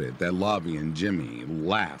 She noted that Lavi and Jimmy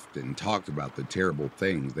laughed and talked about the terrible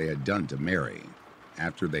things they had done to Mary.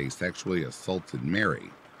 After they sexually assaulted Mary,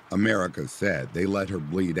 America said they let her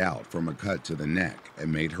bleed out from a cut to the neck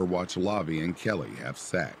and made her watch Lavi and Kelly have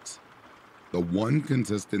sex. The one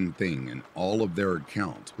consistent thing in all of their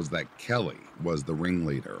accounts was that Kelly was the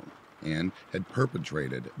ringleader and had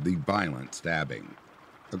perpetrated the violent stabbing.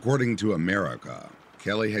 According to America,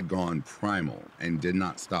 Kelly had gone primal and did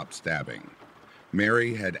not stop stabbing.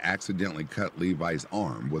 Mary had accidentally cut Levi's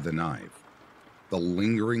arm with a knife. The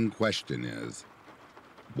lingering question is,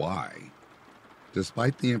 why?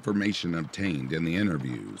 Despite the information obtained in the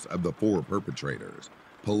interviews of the 4 perpetrators,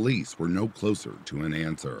 police were no closer to an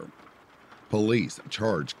answer. Police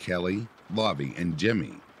charged Kelly, Lavi, and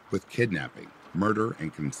Jimmy with kidnapping, murder,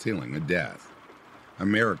 and concealing a death.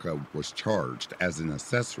 America was charged as an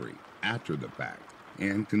accessory after the fact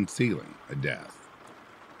and concealing a death.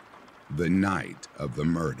 The night of the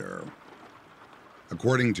murder.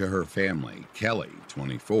 According to her family, Kelly,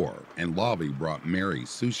 24, and Lavi brought Mary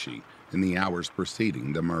sushi in the hours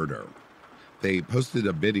preceding the murder. They posted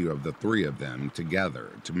a video of the 3 of them together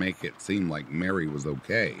to make it seem like Mary was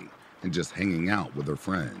okay and just hanging out with her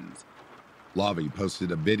friends. Lavi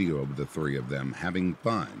posted a video of the 3 of them having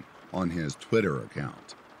fun on his Twitter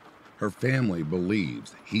account. Her family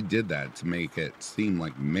believes he did that to make it seem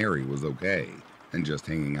like Mary was okay and just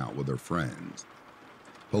hanging out with her friends.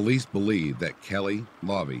 Police believe that Kelly,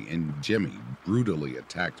 Lavi, and Jimmy brutally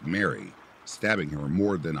attacked Mary, stabbing her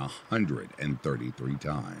more than 133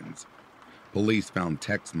 times. Police found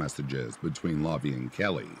text messages between Lavi and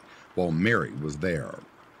Kelly while Mary was there.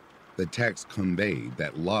 The text conveyed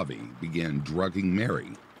that Lavi began drugging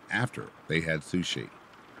Mary after they had sushi.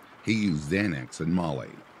 He used Xanax and Molly.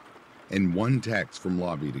 In one text from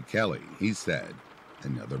Lavi to Kelly, he said,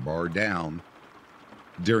 "Another bar down."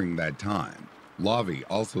 During that time, Lavi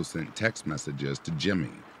also sent text messages to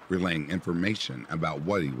Jimmy, relaying information about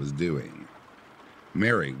what he was doing.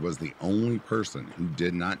 Mary was the only person who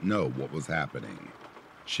did not know what was happening.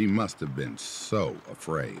 She must have been so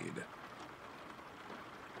afraid.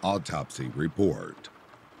 Autopsy report.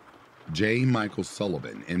 J. Michael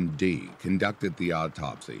Sullivan, M.D., conducted the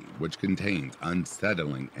autopsy, which contains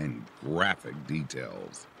unsettling and graphic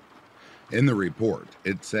details. In the report,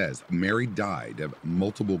 it says Mary died of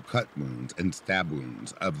multiple cut wounds and stab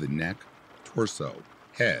wounds of the neck, torso,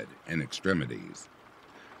 head, and extremities.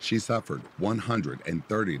 She suffered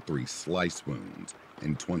 133 slice wounds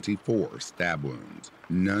and 24 stab wounds,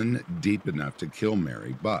 none deep enough to kill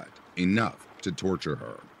Mary, but enough to torture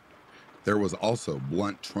her. There was also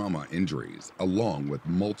blunt trauma injuries, along with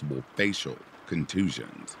multiple facial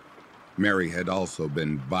contusions. Mary had also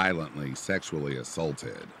been violently sexually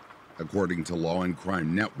assaulted. According to Law and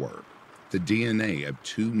Crime Network, the DNA of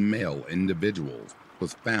 2 male individuals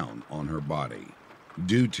was found on her body.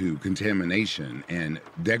 due to contamination and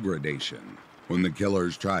degradation. When the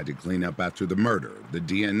killers tried to clean up after the murder, the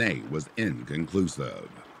DNA was inconclusive.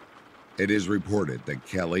 It is reported that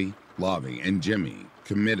Kelly, Lavi, and Jimmy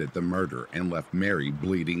committed the murder and left Mary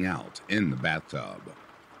bleeding out in the bathtub.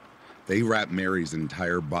 They wrapped Mary's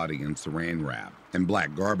entire body in saran wrap and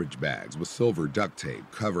black garbage bags with silver duct tape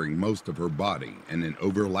covering most of her body in an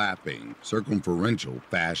overlapping, circumferential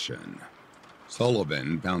fashion.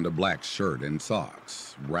 Sullivan found a black shirt and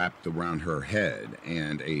socks wrapped around her head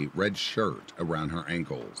and a red shirt around her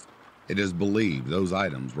ankles. It is believed those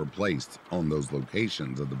items were placed on those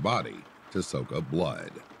locations of the body to soak up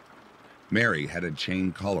blood. Mary had a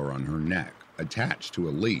chain collar on her neck attached to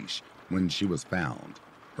a leash when she was found.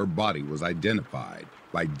 Her body was identified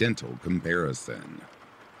by dental comparison.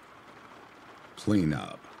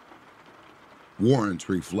 Cleanup. Warrants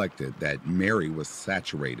reflected that Mary was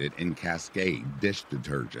saturated in Cascade dish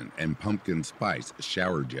detergent and pumpkin spice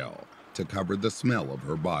shower gel to cover the smell of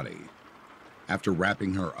her body. After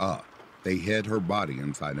wrapping her up, they hid her body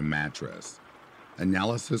inside a mattress.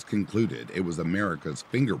 Analysis concluded it was America's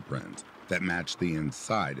fingerprints that matched the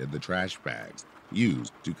inside of the trash bags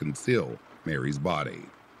used to conceal Mary's body.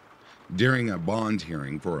 During a bond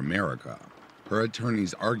hearing for America, her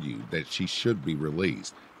attorneys argued that she should be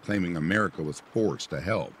released, claiming America was forced to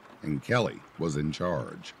help and Kelly was in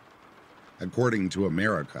charge. According to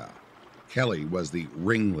America, Kelly was the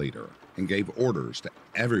ringleader and gave orders to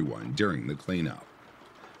everyone during the cleanup.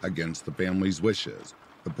 Against the family's wishes,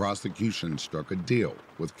 the prosecution struck a deal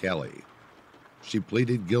with Kelly. She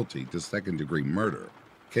pleaded guilty to second-degree murder,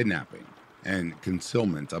 kidnapping, and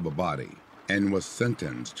concealment of a body, and was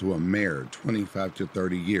sentenced to a mere 25 to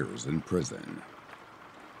 30 years in prison.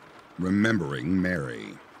 Remembering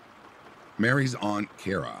Mary. Mary's aunt,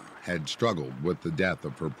 Kara, had struggled with the death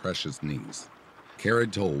of her precious niece. Kara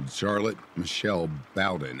told Charlotte Michelle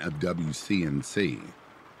Bowden of WCNC,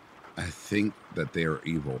 "I think that they are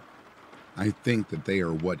evil. I think that they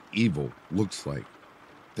are what evil looks like.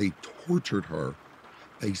 They tortured her.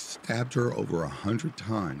 They stabbed her over 100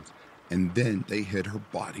 times, and then they hid her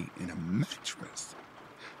body in a mattress.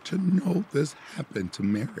 To know this happened to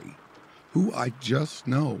Mary, who I just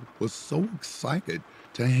know was so excited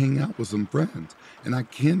to hang out with some friends, and I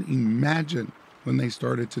can't imagine when they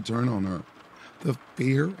started to turn on her, the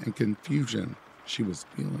fear and confusion she was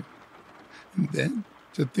feeling. And then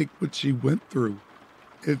to think what she went through.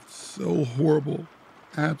 It's so horrible,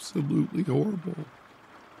 absolutely horrible."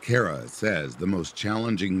 Kara says the most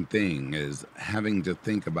challenging thing is having to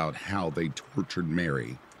think about how they tortured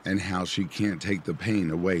Mary and how she can't take the pain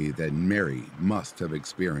away that Mary must have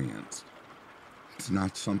experienced. "It's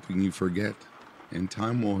not something you forget, and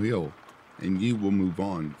time will heal, and you will move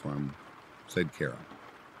on from," said Kara.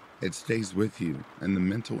 "It stays with you, and the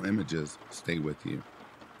mental images stay with you."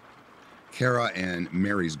 Kara and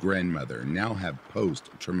Mary's grandmother now have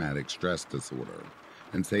post-traumatic stress disorder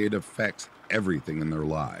and say it affects everything in their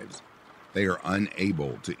lives. They are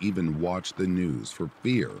unable to even watch the news for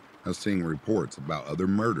fear of seeing reports about other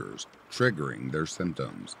murders triggering their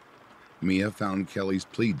symptoms. Mia found Kelly's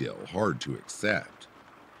plea deal hard to accept.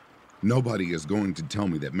 "Nobody is going to tell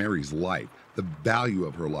me that Mary's life, the value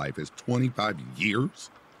of her life, is 25 years,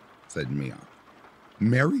 said Mia.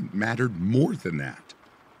 "Mary mattered more than that."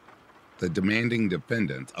 The demanding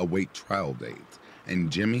defendants await trial dates,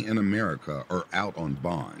 and Jimmy and America are out on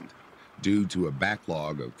bond. Due to a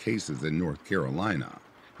backlog of cases in North Carolina,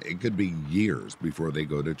 it could be years before they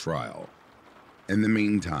go to trial. In the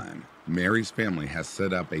meantime, Mary's family has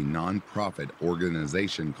set up a non-profit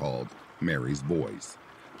organization called Mary's Voice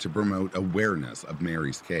to promote awareness of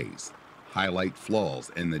Mary's case, highlight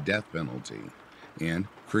flaws in the death penalty, and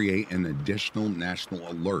create an additional national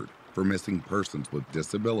alert for missing persons with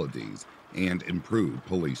disabilities and improve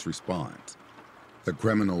police response. The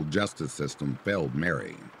criminal justice system failed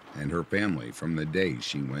Mary and her family from the day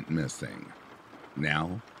she went missing.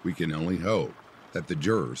 Now, we can only hope that the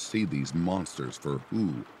jurors see these monsters for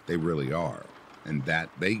who they really are, and that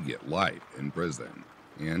they get life in prison,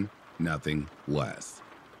 and nothing less,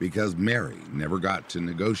 because Mary never got to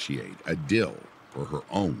negotiate a deal for her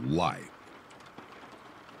own life.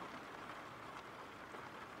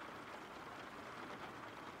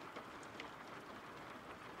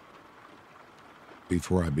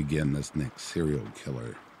 Before I begin this next serial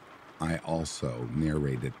killer, I also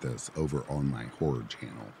narrated this over on my horror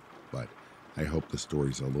channel, but I hope the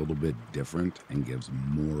story's a little bit different and gives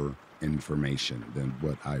more information than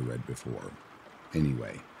what I read before.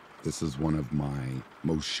 Anyway, this is one of my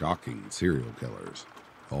most shocking serial killers.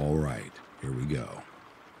 All right, here we go.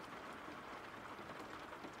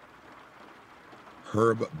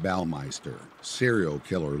 Herb Baumeister, serial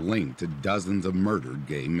killer linked to dozens of murdered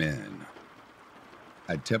gay men.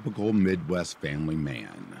 A typical Midwest family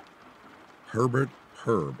man. Herbert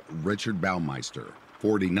Herb Richard Baumeister,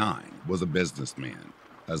 49, was a businessman,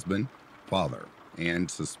 husband, father, and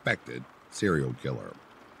suspected serial killer.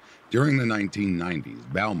 During the 1990s,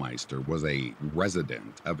 Baumeister was a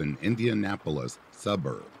resident of an Indianapolis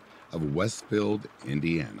suburb of Westfield,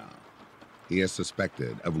 Indiana. He is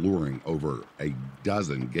suspected of luring over a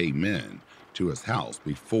dozen gay men to his house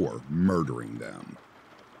before murdering them.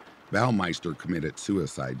 Baumeister committed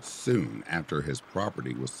suicide soon after his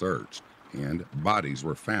property was searched and bodies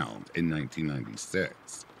were found in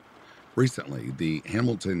 1996. Recently, the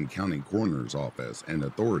Hamilton County Coroner's Office and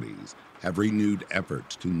authorities have renewed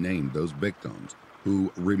efforts to name those victims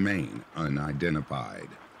who remain unidentified.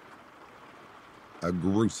 A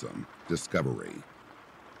gruesome discovery.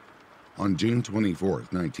 On June 24,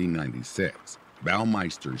 1996,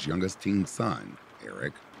 Baumeister's youngest teen son,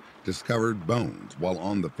 Eric, discovered bones while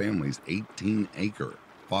on the family's 18-acre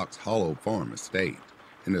Fox Hollow Farm estate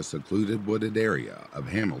in a secluded wooded area of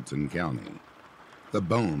Hamilton County. The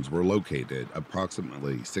bones were located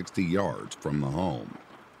approximately 60 yards from the home.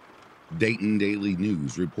 Dayton Daily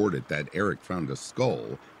News reported that Eric found a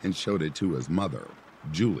skull and showed it to his mother,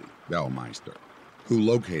 Julie Baumeister, who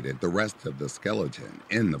located the rest of the skeleton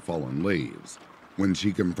in the fallen leaves. When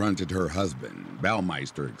she confronted her husband,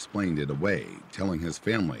 Baumeister explained it away, telling his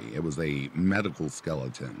family it was a medical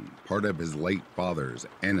skeleton, part of his late father's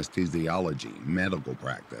anesthesiology medical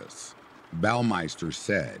practice. Baumeister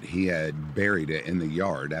said he had buried it in the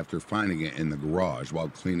yard after finding it in the garage while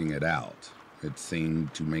cleaning it out. It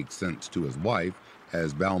seemed to make sense to his wife,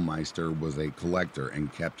 as Baumeister was a collector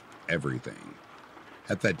and kept everything.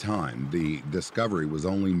 At that time, the discovery was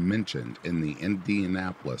only mentioned in the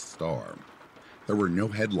Indianapolis Star. There were no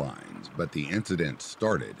headlines, but the incident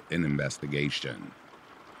started an investigation.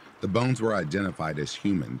 The bones were identified as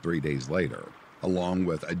human 3 days later, along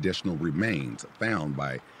with additional remains found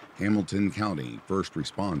by Hamilton County first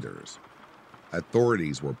responders.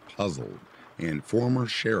 Authorities were puzzled, and former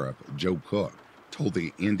Sheriff Joe Cook told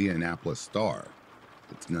the Indianapolis Star,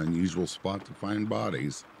 "It's an unusual spot to find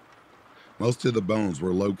bodies." Most of the bones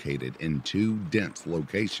were located in two dense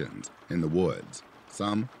locations in the woods,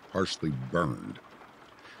 some harshly burned.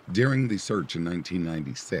 During the search in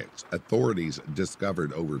 1996, authorities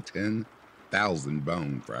discovered over 10,000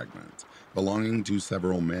 bone fragments belonging to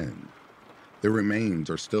several men. The remains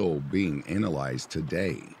are still being analyzed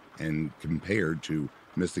today and compared to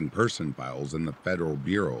missing person files in the Federal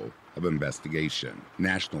Bureau of Investigation,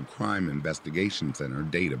 National Crime Investigation Center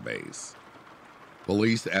database.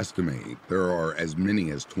 Police estimate there are as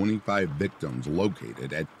many as 25 victims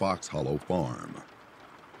located at Fox Hollow Farm.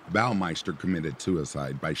 Baumeister committed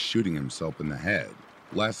suicide by shooting himself in the head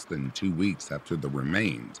less than 2 weeks after the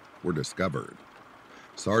remains were discovered.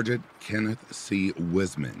 Sergeant Kenneth C.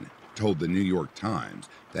 Wiseman told the New York Times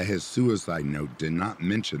that his suicide note did not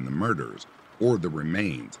mention the murders or the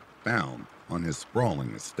remains found on his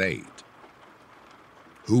sprawling estate.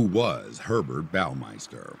 Who was Herbert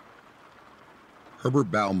Baumeister?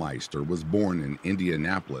 Herbert Baumeister was born in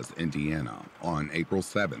Indianapolis, Indiana on April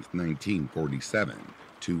 7, 1947,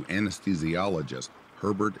 to anesthesiologist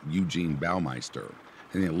Herbert Eugene Baumeister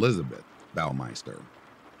and Elizabeth Baumeister.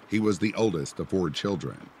 He was the oldest of 4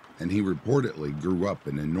 children, and he reportedly grew up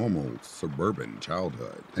in a normal suburban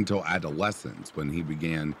childhood until adolescence, when he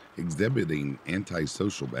began exhibiting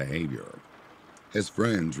antisocial behavior. His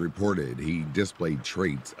friends reported he displayed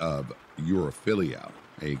traits of urophilia,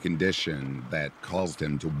 a condition that caused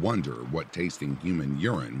him to wonder what tasting human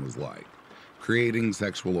urine was like, creating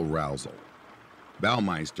sexual arousal.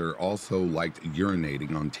 Baumeister also liked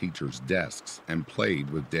urinating on teachers' desks and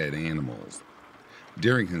played with dead animals.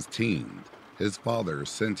 During his teens, his father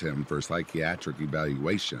sent him for psychiatric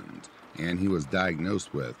evaluations, and he was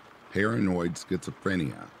diagnosed with paranoid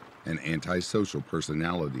schizophrenia and antisocial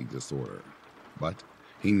personality disorder, but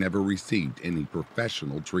he never received any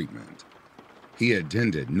professional treatment. He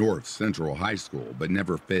attended North Central High School but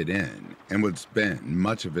never fit in and would spend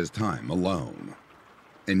much of his time alone.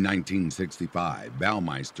 In 1965,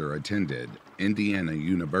 Baumeister attended Indiana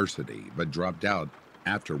University but dropped out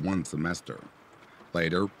after 1 semester.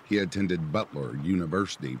 Later, he attended Butler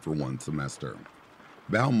University for 1 semester.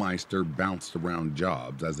 Baumeister bounced around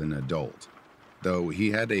jobs as an adult. Though he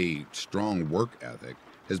had a strong work ethic,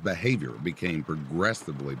 his behavior became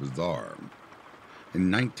progressively bizarre. In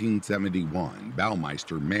 1971,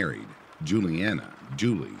 Baumeister married Juliana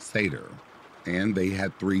 "Julie" Sater, and they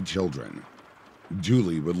had 3 children.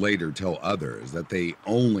 Julie would later tell others that they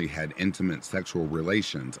only had intimate sexual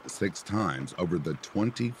relations 6 times over the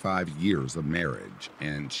 25 years of marriage,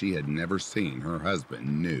 and she had never seen her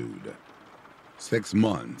husband nude. 6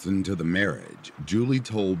 months into the marriage, Julie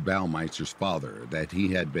told Baumeister's father that he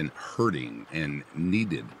had been hurting and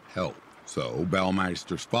needed help. So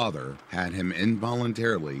Baumeister's father had him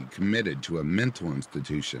involuntarily committed to a mental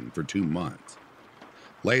institution for 2 months.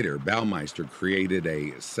 Later, Baumeister created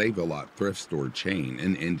a Save-A-Lot thrift store chain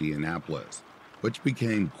in Indianapolis, which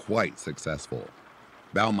became quite successful.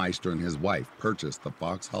 Baumeister and his wife purchased the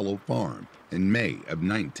Fox Hollow Farm in May of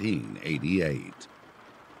 1988.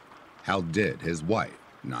 How did his wife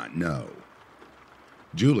not know?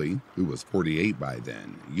 Julie, who was 48 by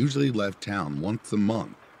then, usually left town once a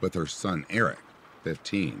month with her son Eric,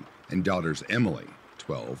 15, and daughters Emily,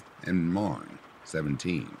 12, and Marn,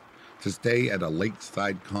 17, to stay at a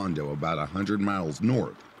lakeside condo about 100 miles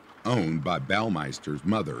north, owned by Baumeister's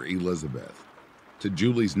mother, Elizabeth. To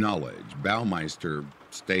Julie's knowledge, Baumeister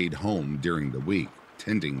stayed home during the week,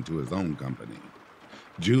 tending to his own company.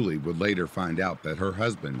 Julie would later find out that her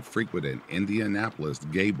husband frequented Indianapolis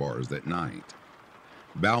gay bars at night.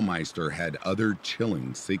 Baumeister had other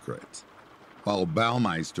chilling secrets. While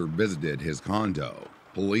Baumeister visited his condo,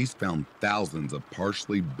 police found thousands of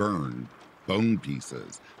partially burned bone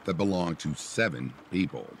pieces that belonged to 7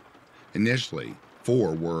 people. Initially,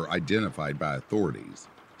 4 were identified by authorities: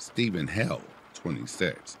 Stephen Hell,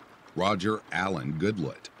 26, Roger Allen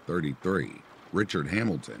Goodlett, 33, Richard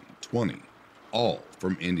Hamilton, 20, all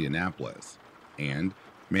from Indianapolis, and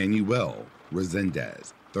Manuel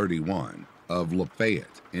Resendez, 31, of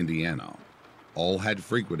Lafayette, Indiana. All had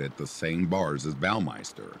frequented the same bars as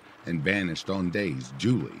Baumeister and vanished on days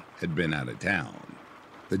Julie had been out of town.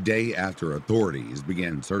 The day after authorities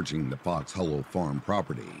began searching the Fox Hollow Farm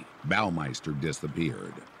property, Baumeister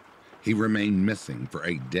disappeared. He remained missing for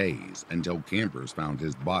 8 days until campers found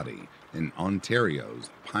his body in Ontario's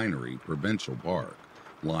Pinery Provincial Park,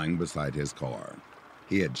 lying beside his car.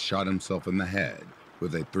 He had shot himself in the head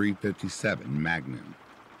with a .357 Magnum.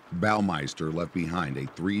 Baumeister left behind a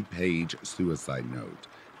 3-page suicide note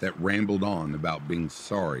that rambled on about being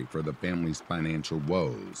sorry for the family's financial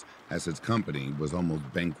woes as his company was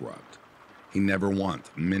almost bankrupt. He never once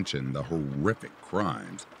mentioned the horrific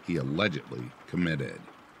crimes he allegedly committed.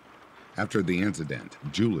 After the incident,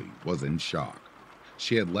 Julie was in shock.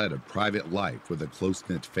 She had led a private life with a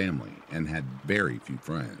close-knit family and had very few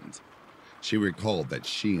friends. She recalled that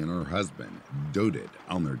she and her husband doted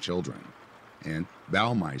on their children, and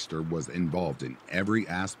Baumeister was involved in every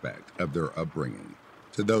aspect of their upbringing.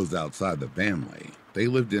 To those outside the family, they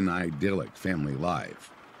lived an idyllic family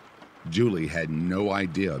life. Julie had no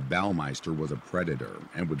idea Baumeister was a predator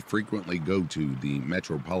and would frequently go to the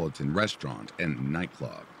Metropolitan Restaurant and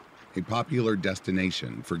Nightclub, a popular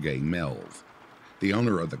destination for gay males. The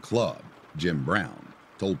owner of the club, Jim Brown,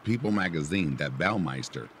 told People magazine that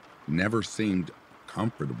Baumeister never seemed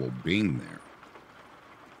comfortable being there.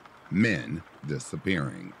 Men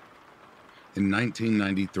disappearing. In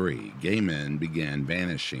 1993, gay men began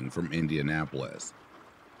vanishing from Indianapolis.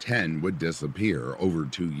 10 would disappear over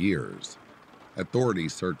 2 years.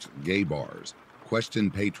 Authorities searched gay bars,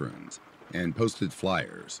 questioned patrons, and posted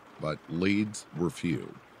flyers, but leads were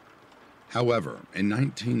few. However, in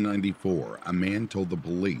 1994, a man told the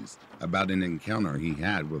police about an encounter he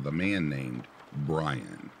had with a man named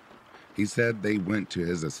Brian. He said they went to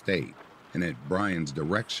his estate, and at Brian's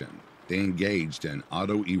direction, they engaged in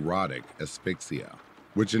autoerotic asphyxia,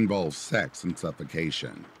 which involves sex and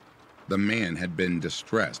suffocation. The man had been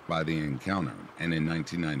distressed by the encounter, and in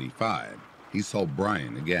 1995, he saw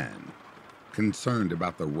Brian again. Concerned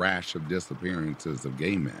about the rash of disappearances of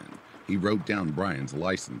gay men, he wrote down Brian's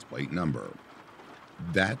license plate number.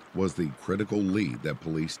 That was the critical lead that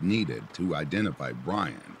police needed to identify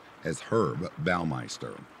Brian as Herb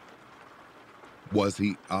Baumeister. Was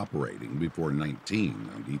he operating before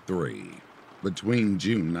 1993? Between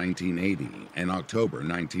June 1980 and October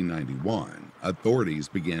 1991, authorities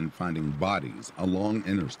began finding bodies along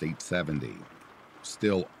Interstate 70.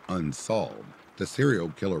 Still unsolved, the serial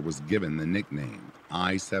killer was given the nickname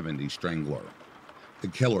I-70 Strangler. The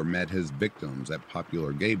killer met his victims at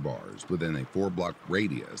popular gay bars within a 4-block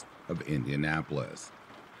radius of Indianapolis.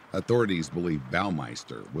 Authorities believe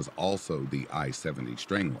Baumeister was also the I-70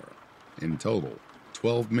 Strangler. In total,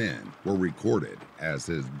 12 men were recorded as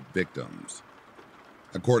his victims.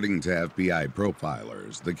 According to FBI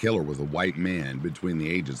profilers, the killer was a white man between the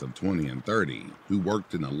ages of 20 and 30 who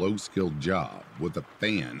worked in a low-skilled job with a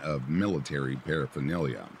fan of military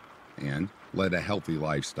paraphernalia and led a healthy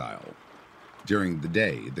lifestyle. During the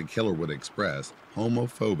day, the killer would express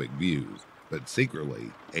homophobic views, but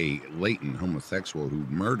secretly a latent homosexual who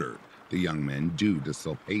murdered the young men due to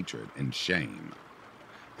self-hatred and shame.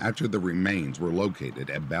 After the remains were located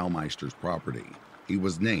at Baumeister's property, he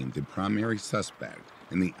was named the primary suspect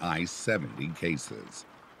in the I-70 cases.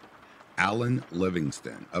 Alan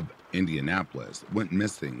Livingston of Indianapolis went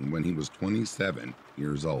missing when he was 27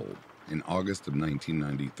 years old in August of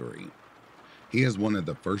 1993. He is one of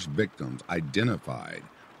the first victims identified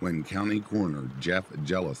when County Coroner Jeff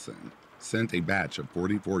Jellison sent a batch of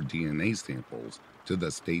 44 DNA samples to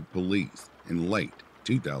the state police in late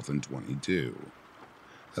 2022.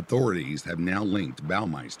 Authorities have now linked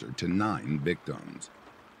Baumeister to 9 victims.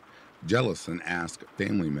 Jellison asked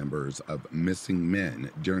family members of missing men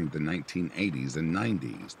during the 1980s and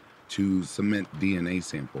 90s to submit DNA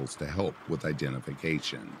samples to help with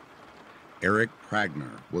identification. Eric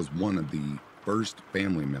Pragner was one of the first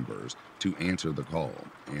family members to answer the call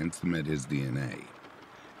and submit his DNA.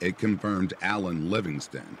 It confirmed Alan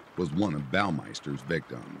Livingston was one of Baumeister's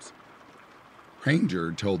victims.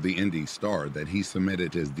 Pranger told the Indy Star that he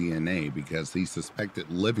submitted his DNA because he suspected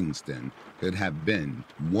Livingston could have been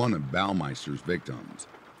one of Baumeister's victims.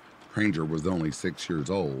 Pranger was only 6 years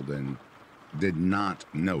old and did not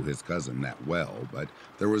know his cousin that well, but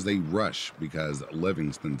there was a rush because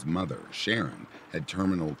Livingston's mother, Sharon, had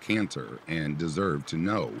terminal cancer and deserved to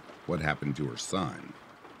know what happened to her son.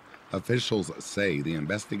 Officials say the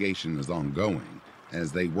investigation is ongoing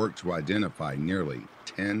as they work to identify nearly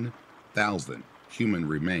 10,000 human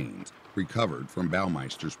remains recovered from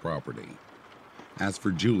Baumeister's property. As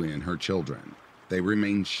for Julie and her children, they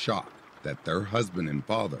remain shocked that their husband and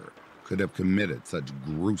father could have committed such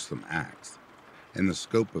gruesome acts. In the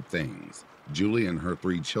scope of things, Julie and her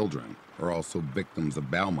 3 children are also victims of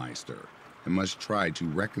Baumeister and must try to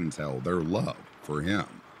reconcile their love for him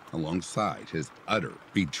alongside his utter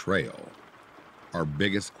betrayal. Our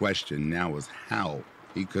biggest question now is how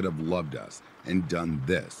he could have loved us and done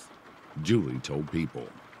this, Julie told People.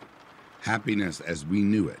 Happiness as we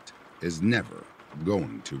knew it is never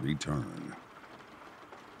going to return.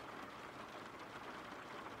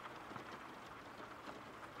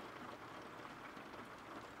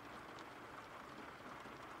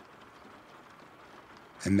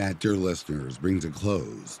 And that, dear listeners, brings a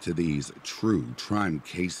close to these True Crime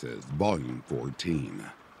Cases, Volume 14.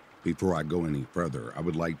 Before I go any further, I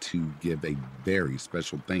would like to give a very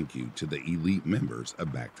special thank you to the elite members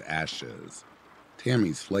of Back to Ashes.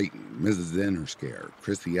 Tammy Slayton, Mrs. Innerscare,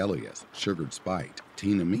 Chrissy Elias, Sugared Spite,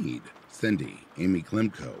 Tina Mead, Cindy, Amy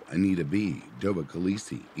Klemko, Anita B., Dova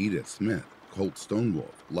Khaleesi, Edith Smith, Colt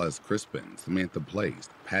Stonewolf, Luz Crispin, Samantha Place,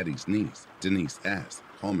 Patty's niece, Denise S.,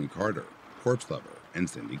 Colmy Carter, Corpse Lover, and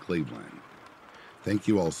Cindy Cleveland. Thank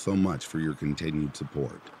you all so much for your continued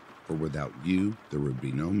support, for without you, there would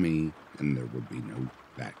be no me, and there would be no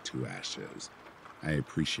Back to Ashes. I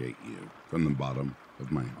appreciate you from the bottom of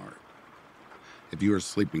my heart. If you are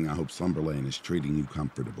sleeping, I hope Slumberland is treating you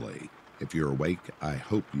comfortably. If you're awake, I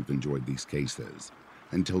hope you've enjoyed these cases.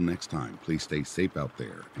 Until next time, please stay safe out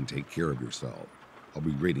there and take care of yourself. I'll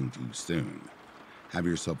be reading to you soon. Have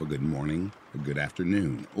yourself a good morning, a good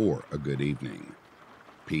afternoon, or a good evening.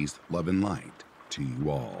 Peace, love, and light to you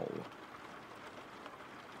all.